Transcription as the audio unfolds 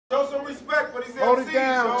some respect for these MCs. Hold it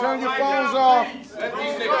down. Y'all. Turn your phones off. Let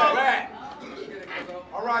these niggas back.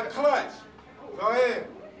 All right, Clutch. Go ahead.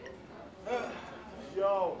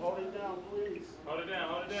 Yo, hold it down, please. Hold it down,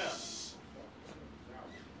 hold it down.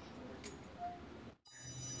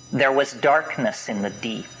 There was darkness in the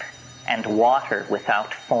deep, and water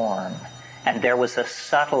without form, and there was a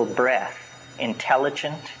subtle breath,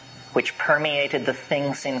 intelligent, which permeated the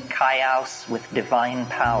things in chaos with divine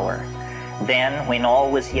power. Then, when all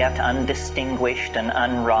was yet undistinguished and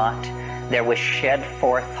unwrought, there was shed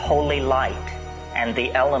forth holy light, and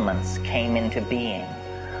the elements came into being.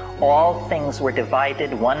 All things were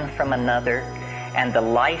divided one from another, and the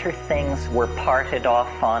lighter things were parted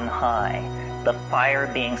off on high, the fire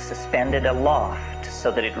being suspended aloft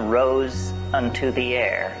so that it rose unto the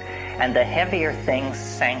air, and the heavier things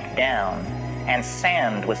sank down, and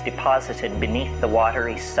sand was deposited beneath the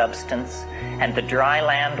watery substance, and the dry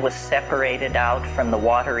land was separated out from the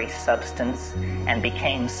watery substance, and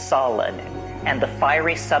became solid, and the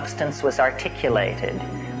fiery substance was articulated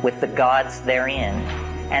with the gods therein,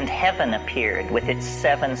 and heaven appeared with its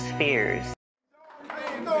 7 spheres. How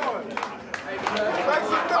you doing? Make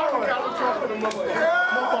some noise.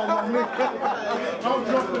 I'm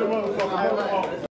jumping the motherfucker.